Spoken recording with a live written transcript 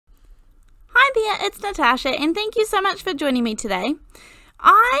Hi there, it's Natasha, and thank you so much for joining me today.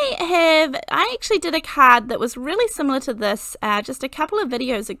 I actually did a card that was really similar to this just a couple of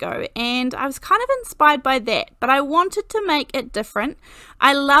videos ago, and I was kind of inspired by that, but I wanted to make it different.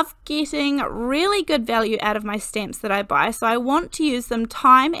 I love getting really good value out of my stamps that I buy, so I want to use them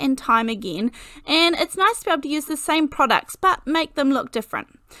time and time again, and it's nice to be able to use the same products but make them look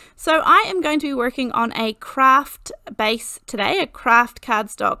different. So I am going to be working on a craft base today, a craft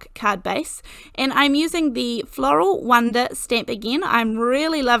cardstock card base, and I'm using the Floral Wonder stamp again. I'm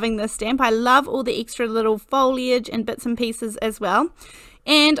really loving this stamp. I love all the extra little foliage and bits and pieces as well.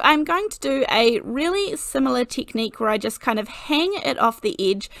 And I'm going to do a really similar technique where I just kind of hang it off the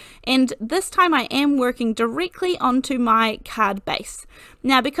edge, and this time I am working directly onto my card base.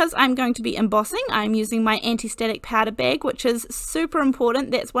 Now, because I'm going to be embossing, I'm using my anti-static powder bag, which is super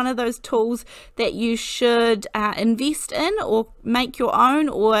important. That's one of those tools that you should invest in or make your own,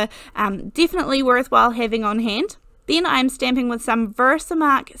 or definitely worthwhile having on hand. Then I'm stamping with some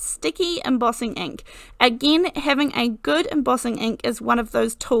VersaMark sticky embossing ink. Again, having a good embossing ink is one of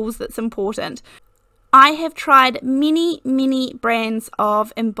those tools that's important. I have tried many brands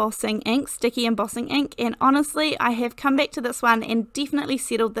of embossing ink, sticky embossing ink, and honestly I have come back to this one and definitely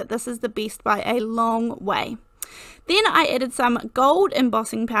settled that this is the best by a long way. Then I added some gold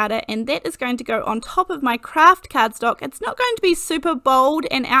embossing powder, and that is going to go on top of my craft cardstock. It's not going to be super bold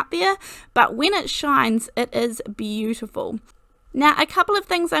and out there, but when it shines, it is beautiful. Now, a couple of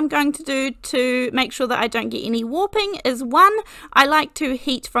things I'm going to do to make sure that I don't get any warping is, one, I like to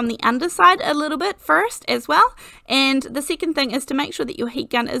heat from the underside a little bit first as well, and the second thing is to make sure that your heat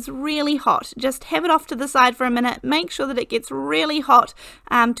gun is really hot. Just have it off to the side for a minute, make sure that it gets really hot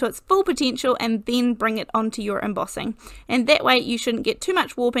to its full potential, and then bring it onto your embossing. And that way you shouldn't get too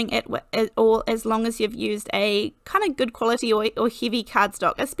much warping at all, as long as you've used a kind of good quality or heavy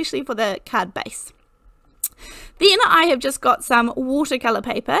cardstock, especially for the card base. Then I have just got some watercolor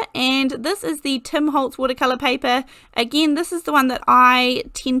paper, and this is the Tim Holtz watercolor paper. Again, this is the one that I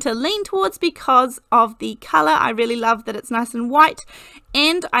tend to lean towards because of the color. I really love that it's nice and white,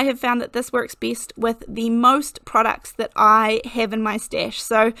 and I have found that this works best with the most products that I have in my stash.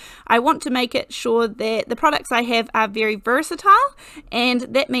 So I want to make it sure that the products I have are very versatile, and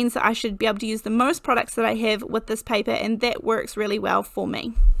that means that I should be able to use the most products that I have with this paper, and that works really well for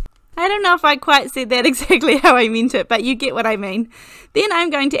me. I don't know if I quite said that exactly how I meant it, but you get what I mean. Then I'm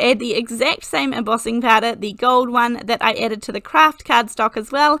going to add the exact same embossing powder, the gold one that I added to the craft cardstock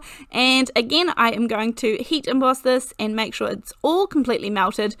as well. And again, I am going to heat emboss this and make sure it's all completely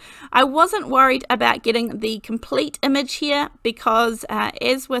melted. I wasn't worried about getting the complete image here because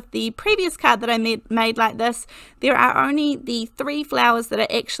as with the previous card that I made like this, there are only the 3 flowers that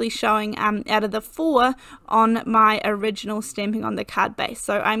are actually showing out of the 4 on my original stamping on the card base.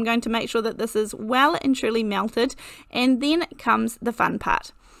 So I'm going to make sure that this is well and truly melted, and then comes the fun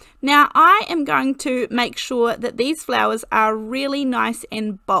part. Now I am going to make sure that these flowers are really nice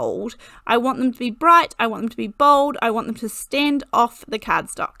and bold. I want them to be bright, I want them to be bold, I want them to stand off the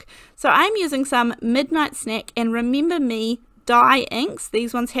cardstock. So I'm using some Midnight Snack and Remember Me dye inks.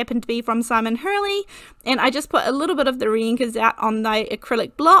 These ones happen to be from Hurley, and I just put a little bit of the Reinkers out on the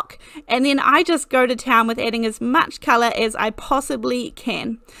acrylic block, and then I just go to town with adding as much color as I possibly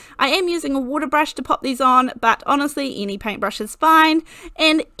can. I am using a water brush to pop these on, but honestly any paintbrush is fine,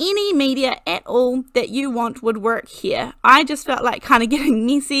 and any media at all that you want would work here. I just felt like kind of getting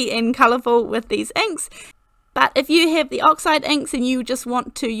messy and colorful with these inks. But if you have the oxide inks and you just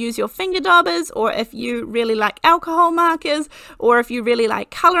want to use your finger daubers, or if you really like alcohol markers, or if you really like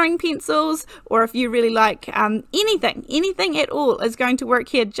coloring pencils, or if you really like anything at all is going to work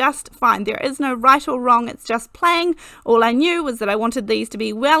here just fine. There is no right or wrong, it's just playing. All I knew was that I wanted these to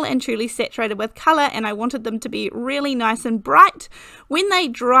be well and truly saturated with color, and I wanted them to be really nice and bright. When they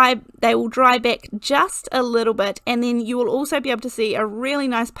dry, they will dry back just a little bit, and then you will also be able to see a really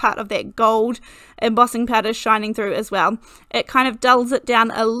nice part of that gold embossing powder shining through as well. It kind of dulls it down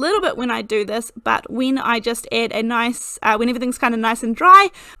a little bit when I do this, but when I just add a nice, when everything's kind of nice and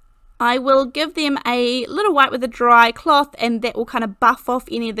dry, I will give them a little wipe with a dry cloth, and that will kind of buff off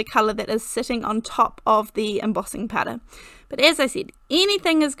any of the colour that is sitting on top of the embossing powder. But as I said,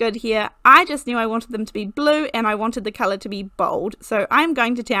 anything is good here. I just knew I wanted them to be blue, and I wanted the colour to be bold. So I'm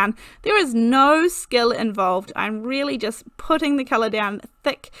going to town. There is no skill involved. I'm really just putting the colour down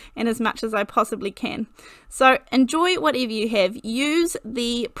thick and as much as I possibly can. So enjoy whatever you have. Use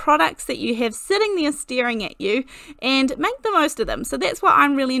the products that you have sitting there staring at you and make the most of them. So that's what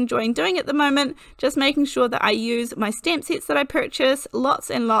I'm really enjoying doing at the moment. Just making sure that I use my stamp sets that I purchase lots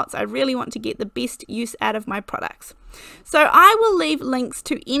and lots. I really want to get the best use out of my products. So I will leave leave links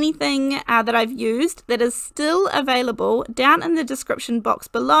to anything that I've used that is still available down in the description box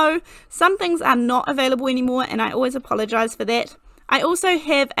below. Some things are not available anymore, and I always apologize for that. I also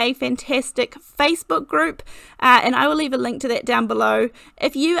have a fantastic Facebook group, and I will leave a link to that down below.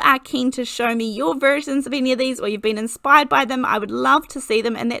 If you are keen to show me your versions of any of these, or you've been inspired by them, I would love to see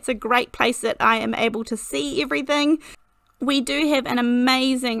them, and that's a great place that I am able to see everything. We do have an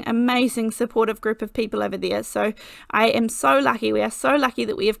amazing supportive group of people over there, so I am so lucky. We are so lucky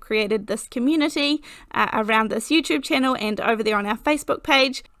that we have created this community around this YouTube channel and over there on our Facebook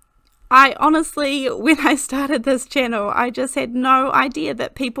page. I honestly, when I started this channel, I just had no idea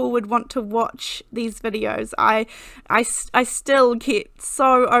that people would want to watch these videos. I still get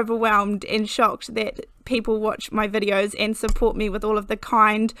so overwhelmed and shocked that people watch my videos and support me with all of the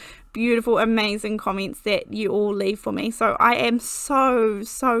kind, beautiful, amazing comments that you all leave for me. So I am so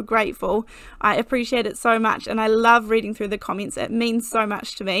grateful. I appreciate it so much, and I love reading through the comments. It means so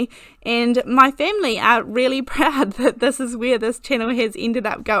much to me, and my family are really proud that this is where this channel has ended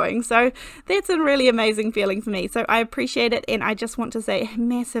up going. So that's a really amazing feeling for me. So I appreciate it, and I just want to say a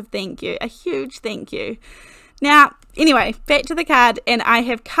massive thank you, a huge thank you. Now, anyway, back to the card, and I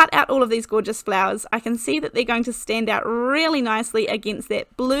have cut out all of these gorgeous flowers. I can see that they're going to stand out really nicely against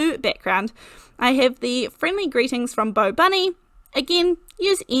that blue background. I have the friendly greetings from BoBunny. Again,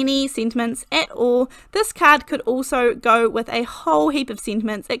 use any sentiments at all. This card could also go with a whole heap of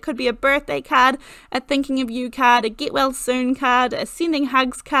sentiments. It could be a birthday card, a thinking of you card, a get well soon card, a sending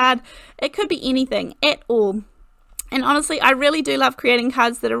hugs card. It could be anything at all. And honestly, I really do love creating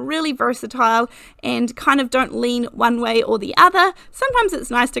cards that are really versatile and kind of don't lean one way or the other. Sometimes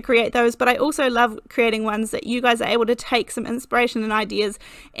it's nice to create those, but I also love creating ones that you guys are able to take some inspiration and ideas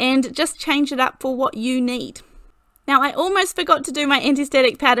and just change it up for what you need. Now, I almost forgot to do my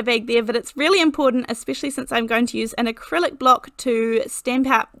anti-static powder bag there, but it's really important, especially since I'm going to use an acrylic block to stamp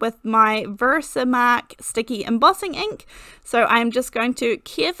out with my VersaMark sticky embossing ink. So I'm just going to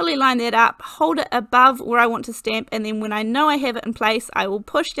carefully line that up, hold it above where I want to stamp, and then when I know I have it in place, I will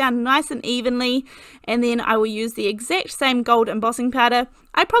push down nice and evenly, and then I will use the exact same gold embossing powder.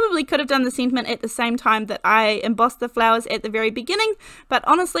 I probably could have done the sentiment at the same time that I embossed the flowers at the very beginning, but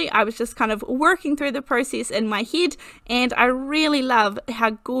honestly, I was just kind of working through the process in my head, and I really love how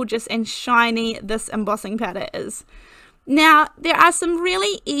gorgeous and shiny this embossing powder is. Now, there are some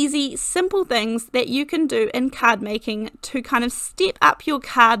really easy, simple things that you can do in card making to kind of step up your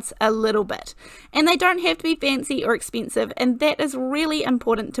cards a little bit. And they don't have to be fancy or expensive, and that is really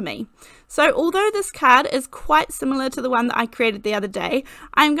important to me. So although this card is quite similar to the one that I created the other day,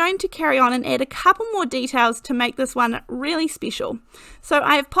 I'm going to carry on and add a couple more details to make this one really special. So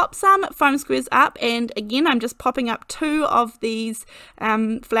I've popped some foam squares up, and again I'm just popping up 2 of these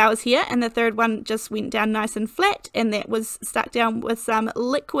flowers here, and the third one just went down nice and flat, and that was stuck down with some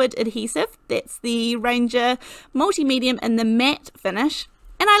liquid adhesive. That's the Ranger Multi-Medium in the matte finish.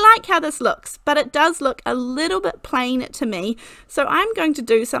 And I like how this looks, but it does look a little bit plain to me, so I'm going to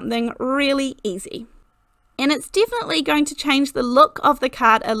do something really easy. And it's definitely going to change the look of the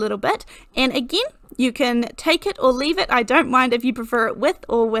card a little bit, and again, you can take it or leave it. I don't mind if you prefer it with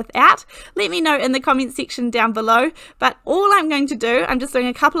or without. Let me know in the comment section down below, but all I'm going to do, I'm just doing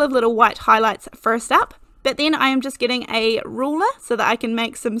a couple of little white highlights first up. But then I am just getting a ruler so that I can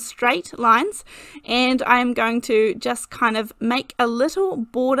make some straight lines, and I am going to just kind of make a little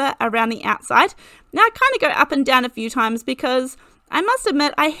border around the outside. Now I kind of go up and down a few times because I must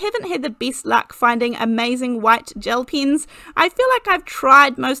admit I haven't had the best luck finding amazing white gel pens. I feel like I've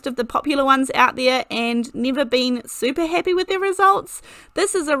tried most of the popular ones out there and never been super happy with their results.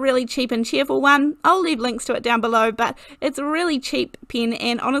 This is a really cheap and cheerful one. I'll leave links to it down below, but it's a really cheap pen,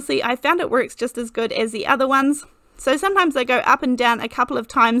 and honestly I found it works just as good as the other ones. So sometimes I go up and down a couple of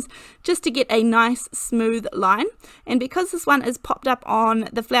times just to get a nice smooth line, and because this one is popped up on,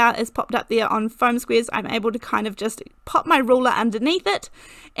 the flower is popped up there on foam squares, I'm able to kind of just pop my ruler underneath it,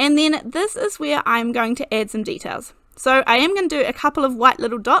 and then this is where I'm going to add some details. So I am going to do a couple of white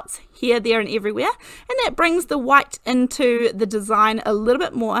little dots here, there and everywhere, and that brings the white into the design a little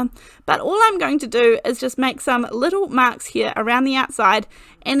bit more, but all I'm going to do is just make some little marks here around the outside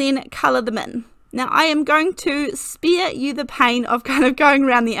and then colour them in. Now I am going to spare you the pain of kind of going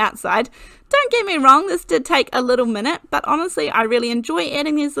around the outside. Don't get me wrong, this did take a little minute, but honestly I really enjoy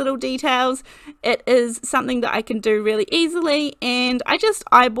adding these little details. It is something that I can do really easily, and I just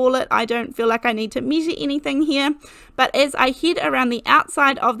eyeball it. I don't feel like I need to measure anything here, but as I head around the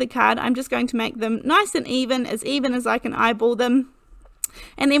outside of the card, I'm just going to make them nice and even as I can eyeball them.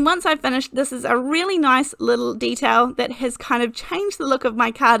 And then once I've finished, this is a really nice little detail that has kind of changed the look of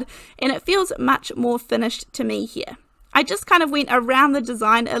my card, and it feels much more finished to me here. I just kind of went around the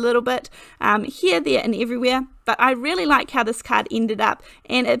design a little bit, here, there and everywhere, but I really like how this card ended up,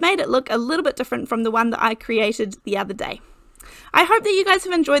 and it made it look a little bit different from the one that I created the other day. I hope that you guys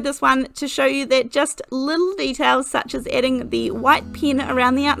have enjoyed this one to show you that just little details such as adding the white pen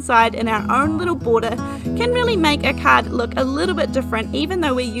around the outside in our own little border can really make a card look a little bit different, even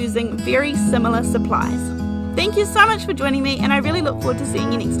though we're using very similar supplies. Thank you so much for joining me, and I really look forward to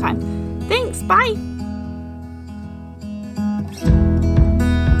seeing you next time. Thanks, bye!